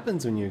 that's what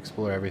happens when you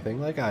explore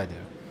everything like I do.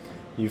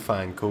 You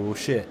find cool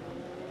shit.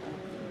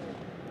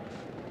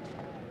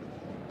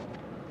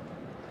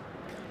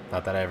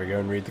 Not that I ever go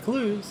and read the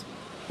clues,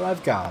 but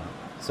I've got them.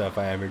 So if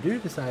I ever do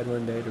decide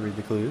one day to read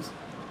the clues,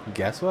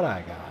 guess what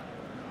I got?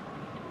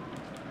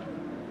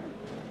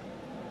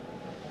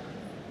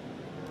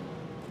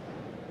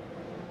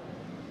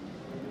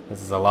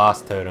 This is a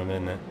lost totem,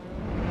 isn't it?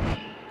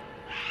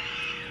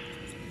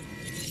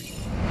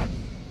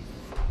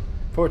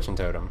 Fortune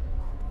totem.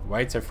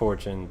 Whites are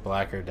fortune,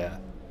 black are death.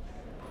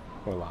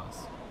 Or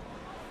loss.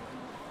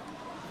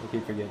 I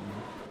keep forgetting.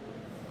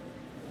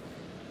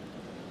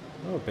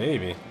 Oh,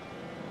 baby.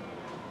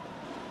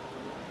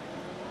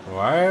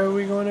 Why are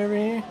we going over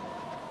here?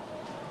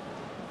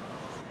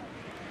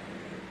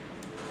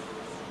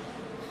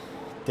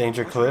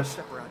 Danger cliff.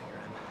 Step around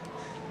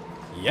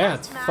here, Yeah,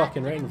 it's Matt,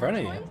 fucking right in front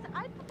of you. boys,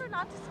 I'd prefer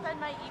not to spend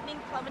my evening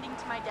plummeting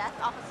to my death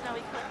off a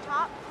snowy cliff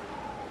top.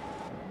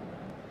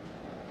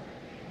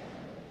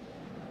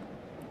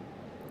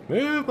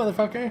 Move,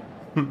 motherfucker!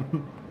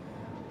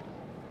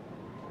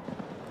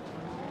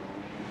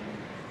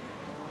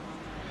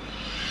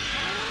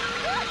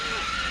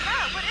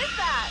 Matt, what is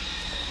that?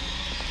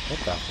 What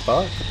the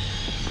fuck?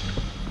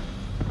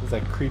 What's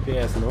that creepy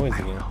ass noise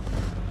again?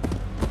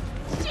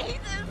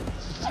 Jesus!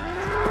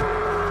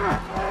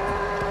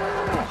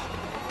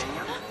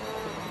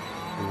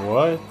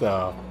 What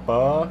the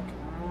fuck?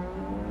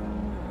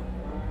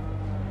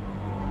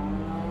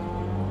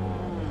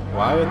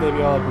 Why would they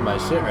be all up in my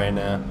shit right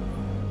now?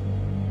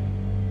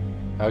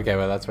 Okay,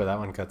 well that's where that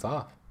one cuts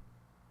off.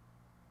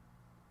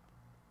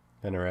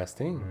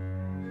 Interesting.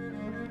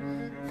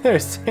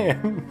 There's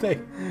Sam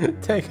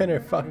taking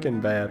her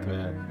fucking bath,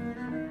 man.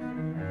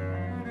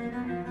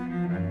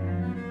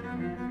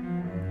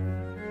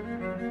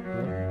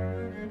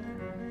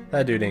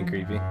 That dude ain't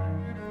creepy.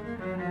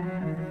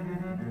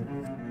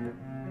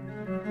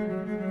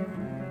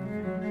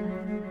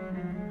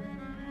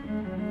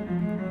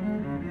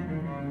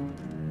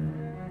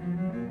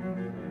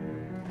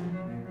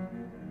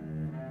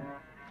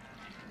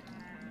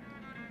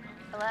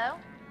 Hello?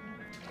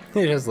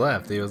 He just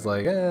left. He was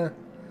like,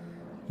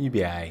 you be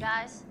aight.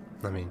 Guys?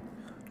 I mean,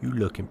 you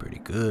looking pretty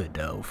good,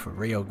 though, for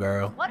real,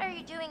 girl. What are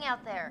you doing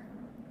out there?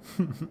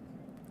 Being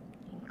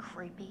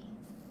creepy.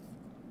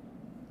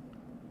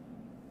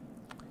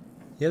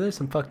 Yeah, there's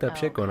some fucked up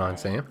shit going on,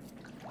 Okay. Sam.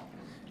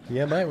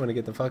 Yeah, I might want to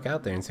get the fuck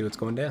out there and see what's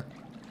going down.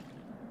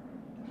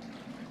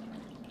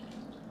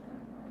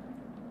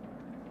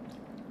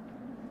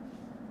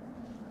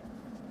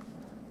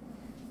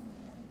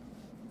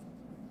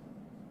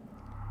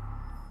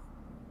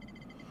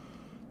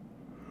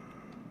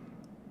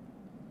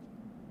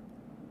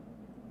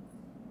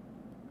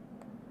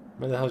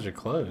 Where the hell's your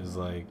clothes?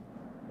 Like,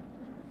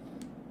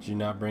 did you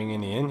not bring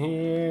any in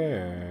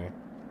here?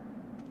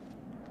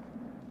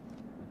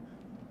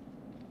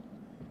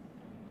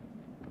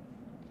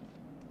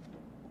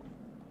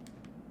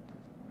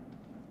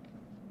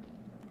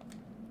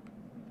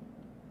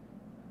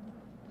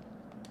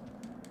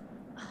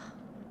 Or?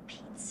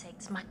 Pete's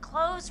sakes, my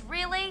clothes,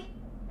 really?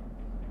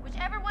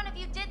 Whichever one of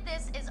you did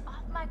this is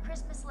off my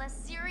Christmas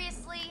list.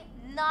 Seriously,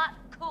 not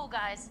cool,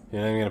 guys.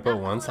 You're not even gonna put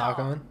Not one cool at sock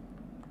all. on?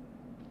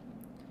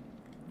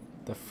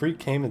 The freak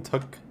came and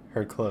took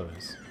her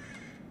clothes.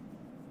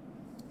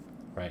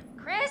 Right.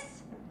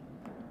 Chris?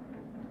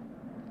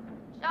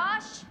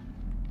 Josh?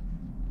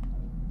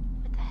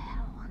 What the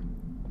hell?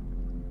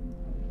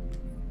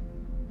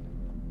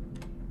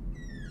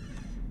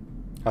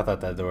 I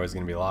thought that door was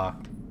gonna be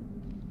locked.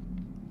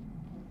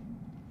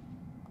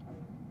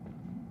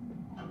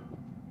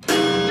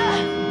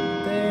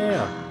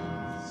 Damn.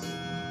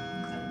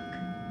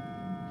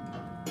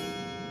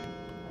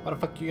 Why the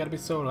fuck you gotta be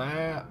so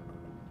loud?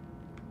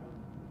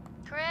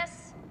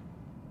 Chris?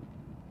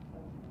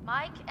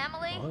 Mike?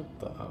 Emily? What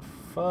the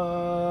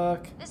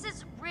fuck? This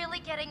is really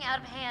getting out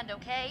of hand,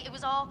 okay? It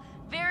was all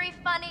very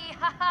funny,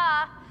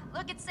 haha.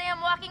 Look at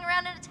Sam walking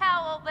around in a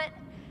towel, but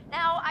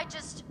now I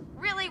just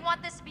really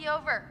want this to be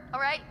over,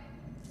 alright?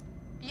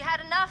 You had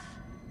enough?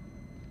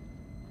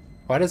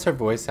 Why does her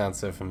voice sound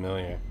so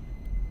familiar?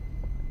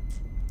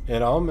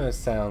 It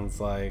almost sounds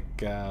like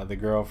the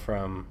girl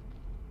from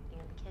You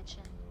in the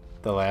kitchen?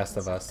 The Last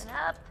of Us. Something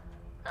up?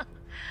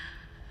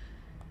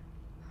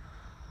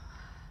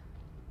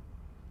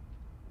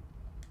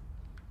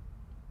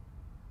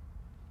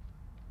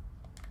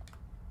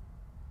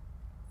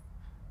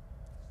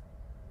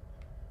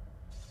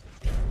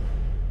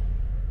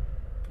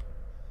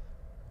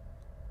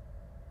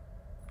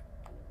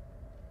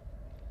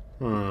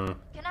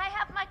 Can I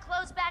have my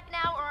clothes back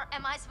now, or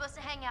am I supposed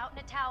to hang out in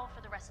a towel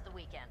for the rest of the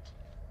weekend?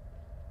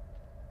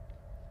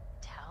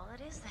 Towel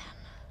it is then.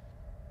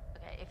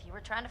 Okay, if you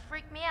were trying to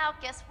freak me out,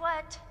 guess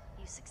what?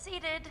 You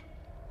succeeded.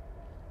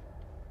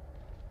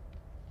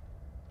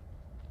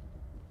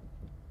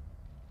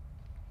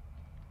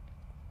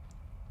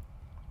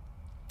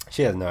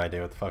 She has no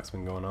idea what the fuck's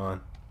been going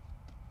on.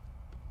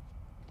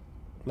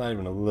 Not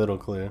even a little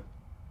clue.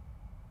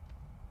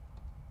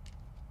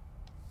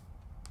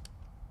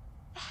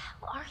 The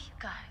hell are you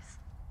guys?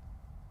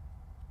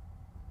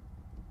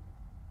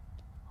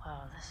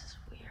 Wow, this is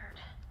weird.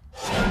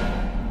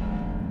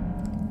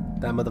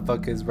 That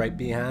motherfucker's right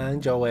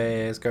behind your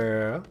ass,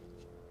 girl.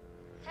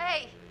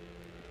 Hey,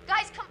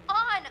 guys, come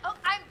on! Oh,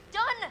 I'm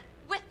done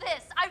with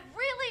this. I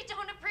really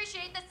don't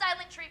appreciate the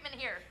silent treatment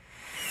here.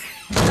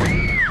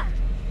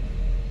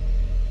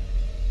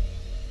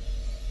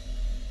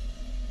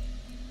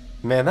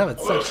 Man, that would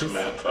Hello, suck.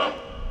 Samantha.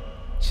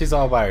 She's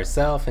all by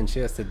herself and she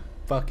has to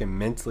fucking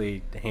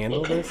mentally handle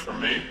Looking this. for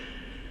me?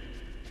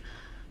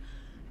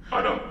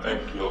 I don't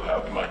think you'll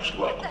have much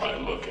luck by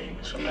looking,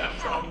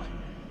 Samantha.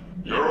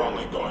 You're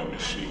only going to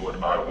see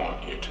what I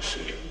want you to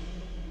see.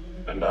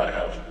 And I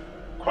have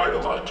quite a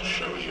lot to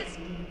show you. What's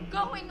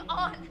going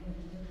on?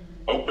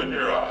 Open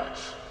your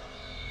eyes.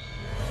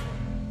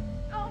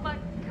 Oh my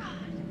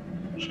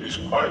god. She's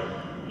quite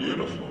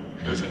beautiful,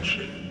 isn't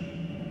she?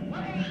 What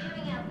are you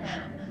doing out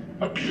there?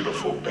 A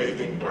beautiful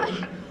bathing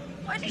bird.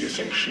 What Do is you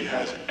think she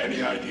has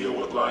any idea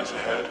what lies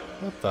ahead?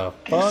 What the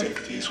Do you fuck?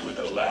 think these were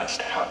the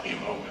last happy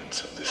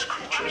moments of this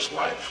creature's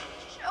life?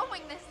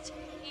 showing this to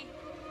me?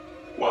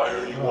 Why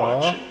are you Aw.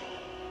 watching?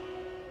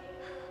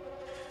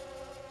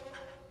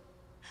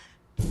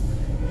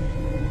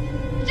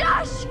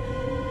 Josh!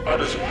 How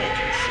does it make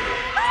you feel?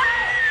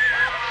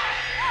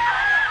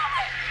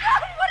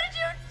 God, what did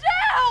you do?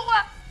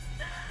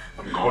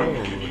 I'm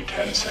going to give you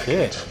 10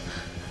 seconds. Shit.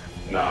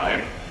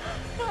 9,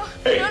 No,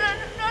 8, no, no,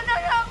 no, no,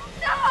 no,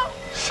 no!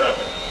 7.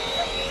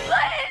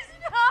 Please,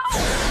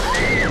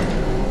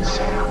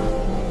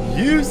 no!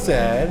 You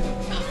said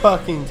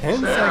fucking 10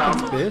 Sam.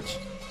 seconds, bitch.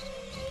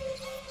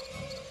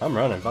 I'm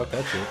running. Fuck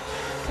that shit.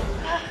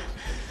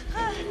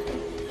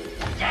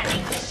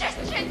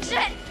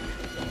 Shit!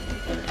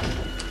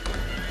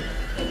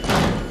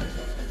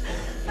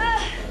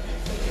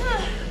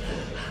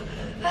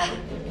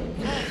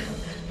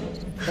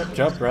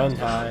 Jump, run,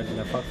 hide.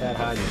 No, fuck that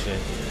hiding shit.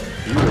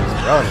 He was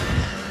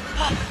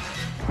running.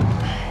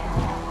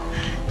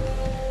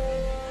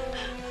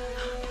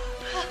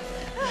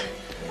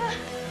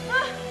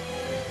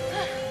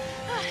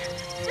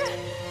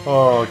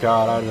 Oh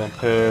god, I'd have been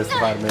pissed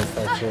if I'd missed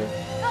that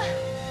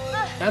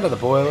shit. Out of the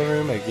boiler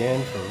room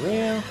again, for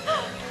real?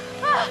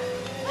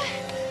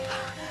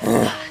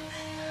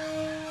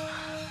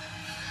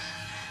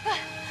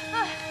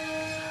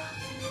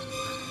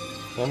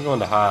 I'm going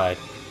to hide.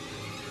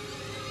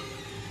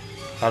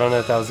 I don't know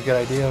if that was a good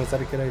idea. Was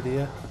that a good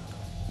idea?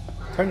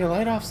 Turn your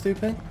light off,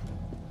 stupid.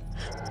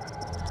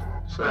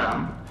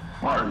 Sam,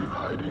 why are you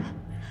hiding?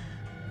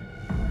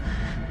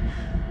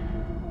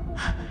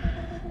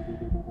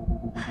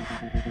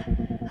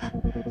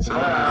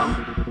 Sam,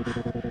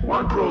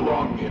 why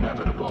prolong the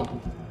inevitable?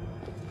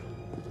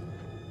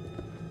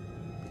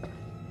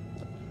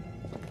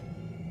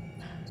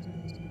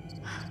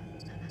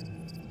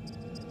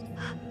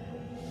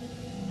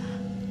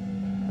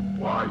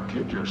 Why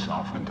kid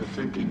yourself into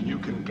thinking you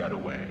can get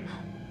away?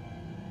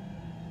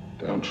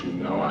 Don't you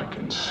know I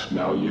can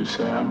smell you,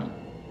 Sam?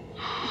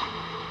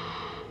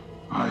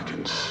 I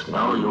can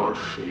smell your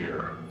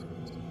fear.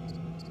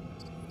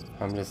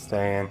 I'm just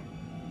saying.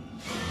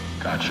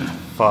 Gotcha.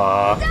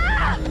 Fuck.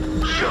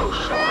 So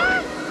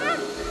sorry.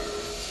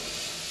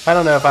 I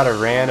don't know if I'd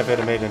have ran if it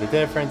had made any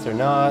difference or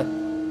not.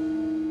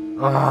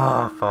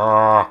 Oh,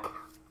 fuck.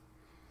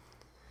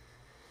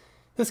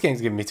 This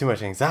game's giving me too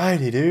much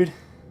anxiety, dude.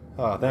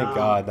 Oh, thank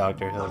God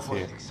Dr. Hill's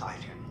here.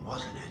 Exciting,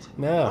 wasn't it?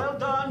 No, Well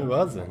done. it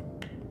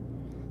wasn't.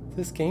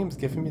 This game's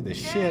giving me the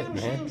shit,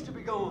 man. Seems to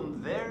be going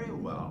very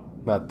well.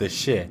 Not the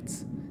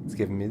shits. It's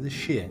giving me the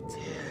shit.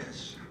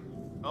 Yes.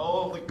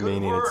 All the good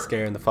Meaning work it's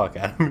scaring the fuck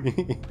out of me.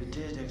 we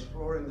did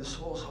exploring the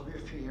source of your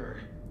fear.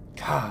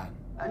 God.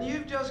 And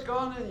you've just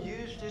gone and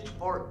used it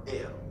for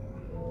ill.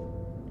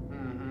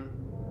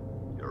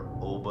 Your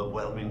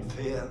overwhelming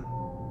fear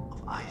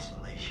of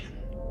isolation.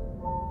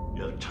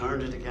 You have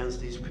turned it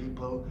against these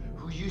people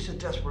who use it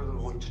desperately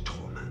on to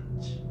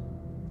torment.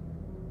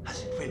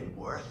 Has it been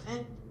worth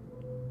it?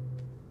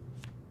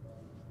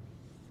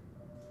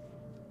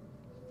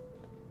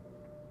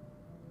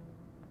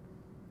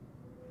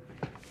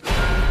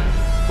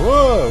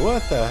 Whoa,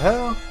 what the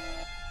hell?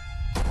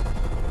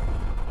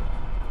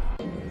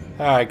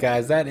 Alright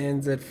guys, that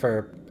ends it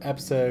for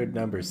episode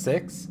number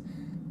 6.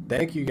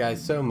 Thank you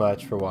guys so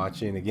much for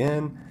watching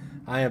again.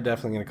 I am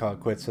definitely going to call it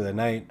quits for the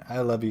night. I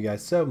love you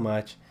guys so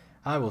much.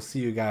 I will see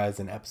you guys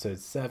in episode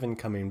 7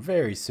 coming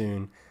very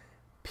soon.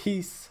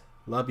 Peace.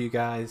 Love you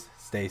guys.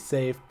 Stay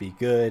safe. Be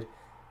good.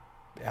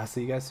 I'll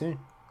see you guys soon.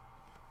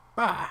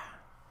 Bye.